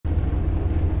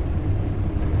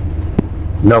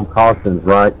No cautions,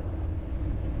 right?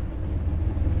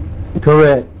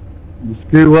 Correct. You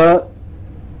screw up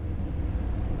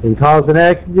and cause an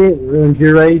accident, it ruins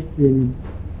your race, and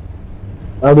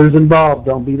others involved.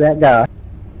 Don't be that guy.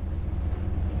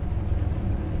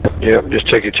 Yep, just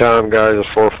take your time, guys. It's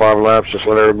 4 or 5 laps. Just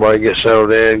let everybody get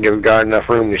settled in. Give a guy enough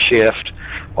room to shift.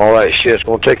 All that shit's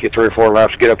going to take you 3 or 4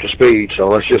 laps to get up to speed. So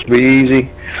let's just be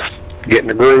easy. Get in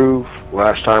the groove.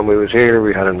 Last time we was here,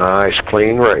 we had a nice,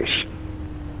 clean race.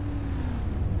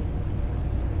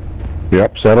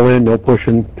 Yep, settle in. No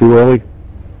pushing too early.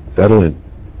 Settle in.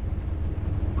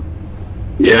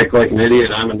 You act like an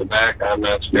idiot. I'm in the back. I'm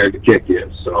not scared to kick you,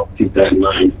 so keep that in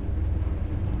mind.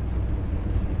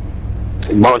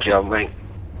 A bunch of them, man.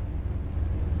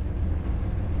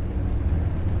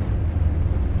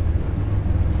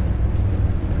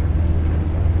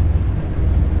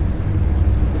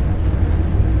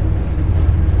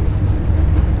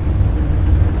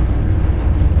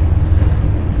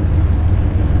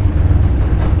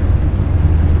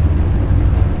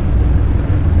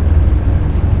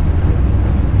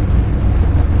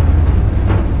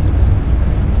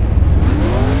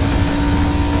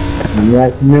 And you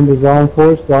have to remember the Armed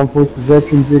Forces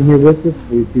veterans in here with us.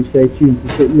 We appreciate you and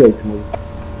appreciate you racing with us.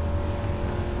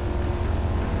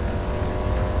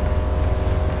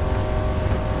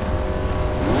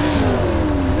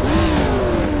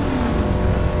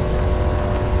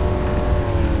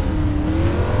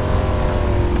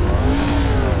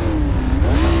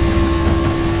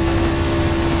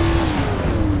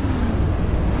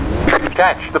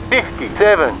 Catch the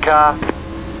 57 car.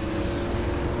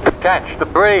 Catch the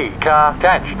 3 car.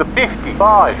 Catch the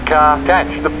 55 car.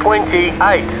 Catch the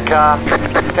 28 car.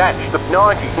 Catch the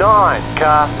 99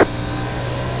 car.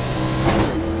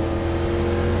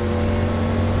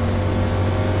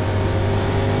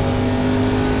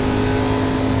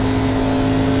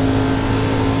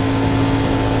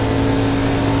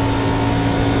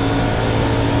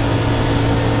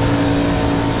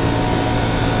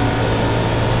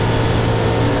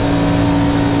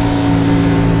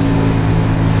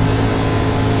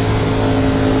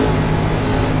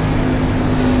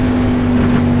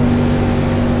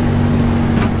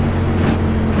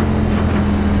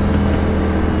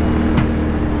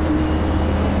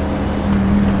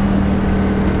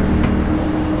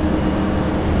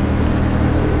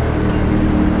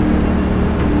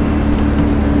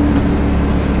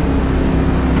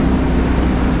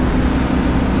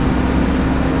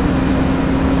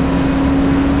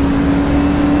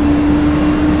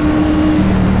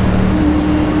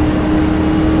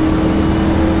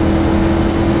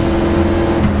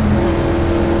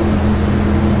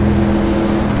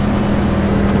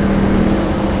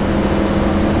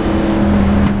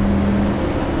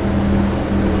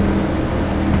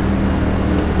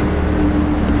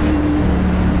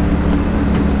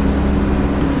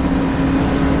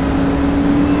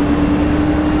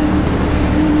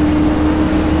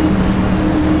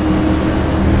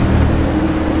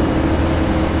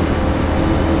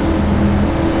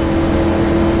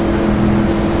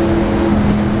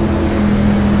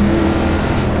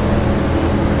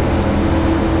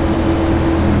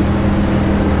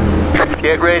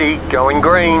 Get ready, going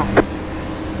green.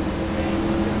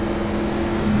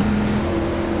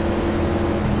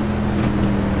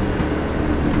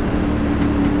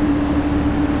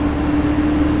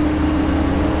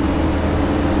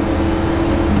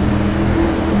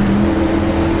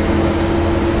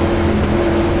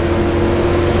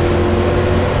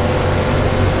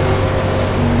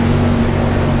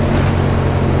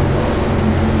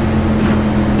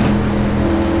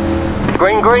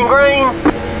 Green, green, green.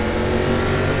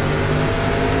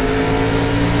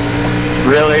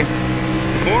 Really?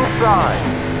 Inside.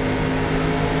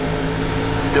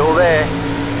 Still there.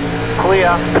 Clear.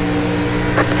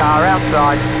 Car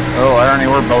outside. Oh, Ernie,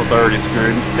 we're both already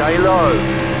screwed. Stay low.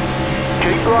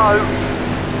 Keep low.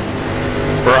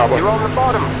 Probably. You're on the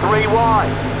bottom. 3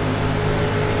 wide.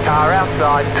 Car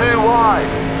outside. 2 wide.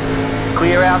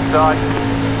 Clear outside.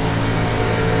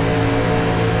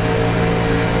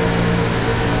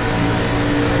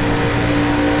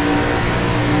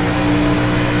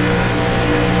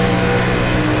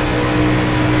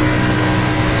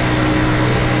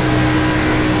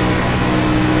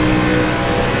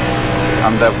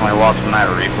 I'm definitely watching that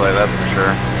replay, that's for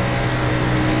sure.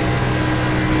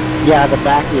 Yeah, the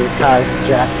back of your car's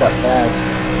jacked up bad.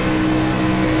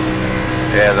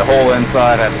 Yeah, the whole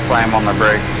inside had to slam on the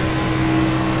brakes.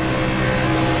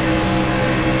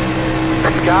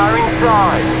 Car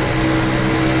inside.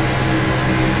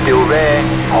 Still there.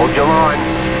 Hold your line.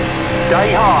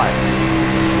 Stay high.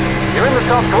 You're in the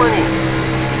top 20.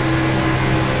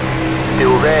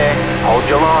 Still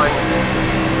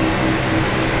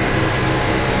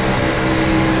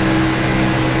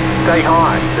Stay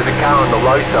high. There's a car on the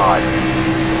low side.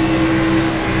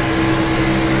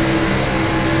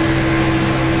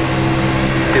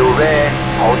 Still there.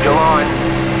 Hold your line.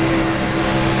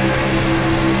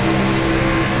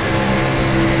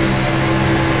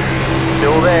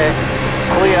 Still there.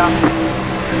 Clear.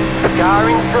 Car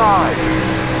inside.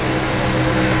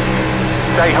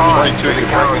 Stay high. 22, There's a you're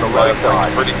car on the bringing low left. side.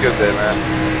 Pretty good there, man.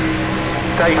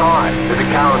 Stay high. There's a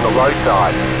car on the low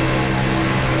side.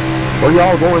 Where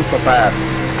y'all going so fast?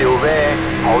 Still there.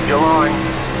 Hold your line.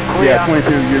 Clear. Yeah, 22,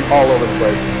 you're all over the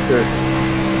place. Sure.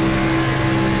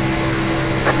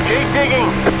 Keep digging.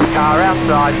 Car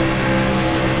outside.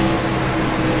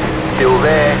 Still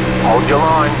there. Hold your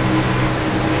line.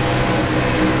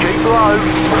 Keep low.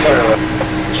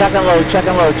 Checking low,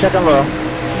 checking low, checking low.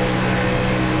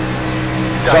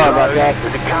 Stay Sorry low. about that.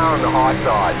 There's a car on the high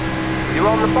side. You're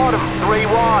on the bottom. 3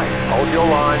 wide. Hold your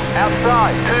line.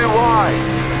 Outside. 2 wide.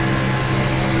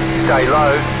 Stay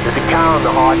low. There's a car on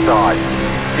the high side.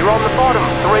 You're on the bottom.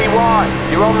 3 wide.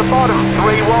 You're on the bottom.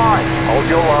 3 wide. Hold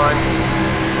your line.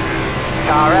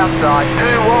 Car outside.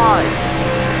 2 wide.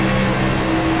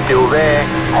 Still there.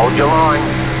 Hold your line.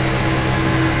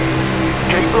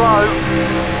 Keep low.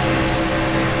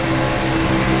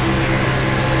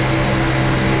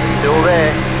 Still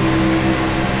there.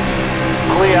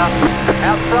 Clear.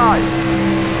 Outside.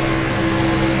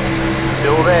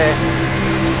 Still there.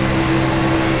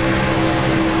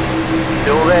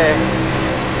 Still there.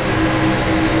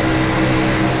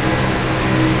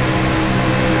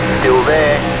 Still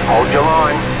there. Hold your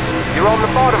line. You're on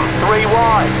the bottom. 3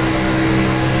 wide.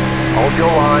 Hold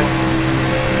your line.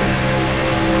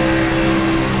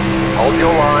 Hold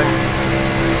your line.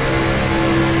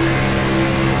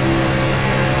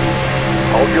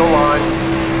 Hold your line.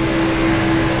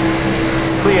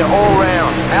 Clear all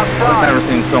round. Outside. I've never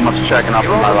seen so much checking up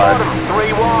You're in on my the life. bottom.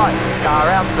 3 wide. Car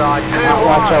outside. 2 Watch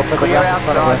wide. out for the Clear left in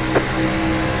front of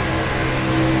outside.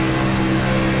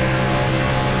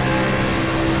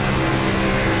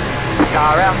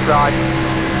 Car outside.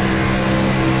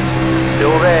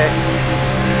 Still there.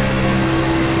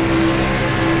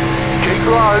 Keep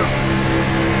low.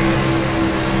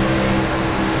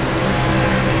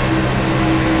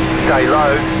 Stay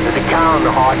low. There's a car on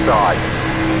the high side.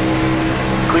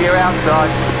 Clear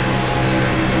outside.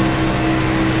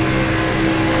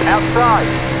 Outside.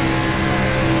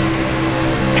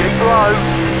 Keep low.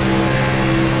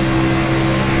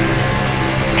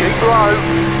 Keep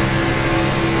low.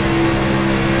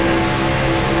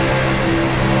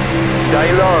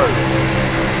 Stay low.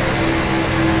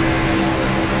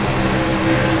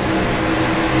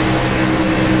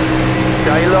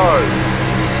 Stay low.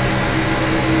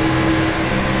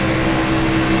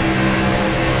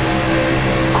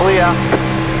 Clear.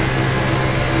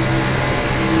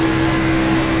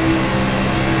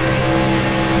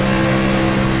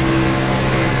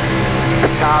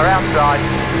 Car outside.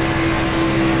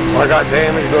 I got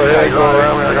damage. Go ahead. Stay Go low.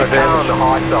 around me. I got There's a car on the damage.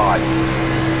 high side.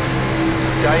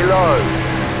 Stay low.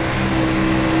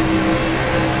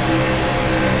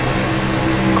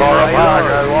 Car up Stay high, low.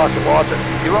 guys. Watch it. Watch it.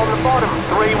 You're on the bottom,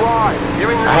 3 wide.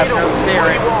 You're in the I have middle, no 3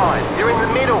 steering. wide. You're in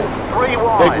the middle, 3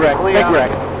 wide. Big wreck, Clear. big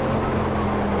wreck.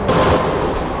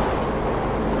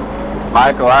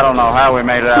 Michael, I don't know how we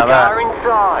made it out of Car that.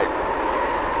 inside.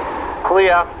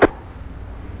 Clear.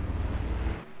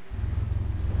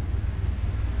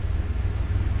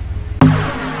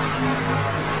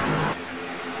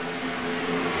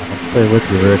 Stay with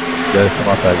you, Rick. You gotta come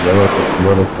off that yellow just a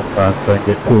little sometimes so I can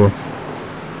get cool.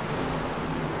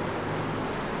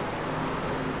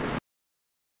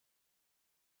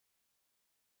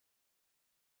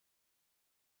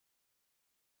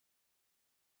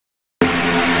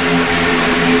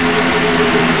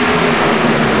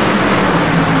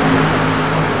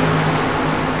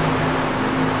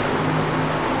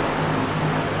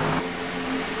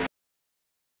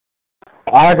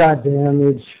 I got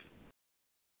damage.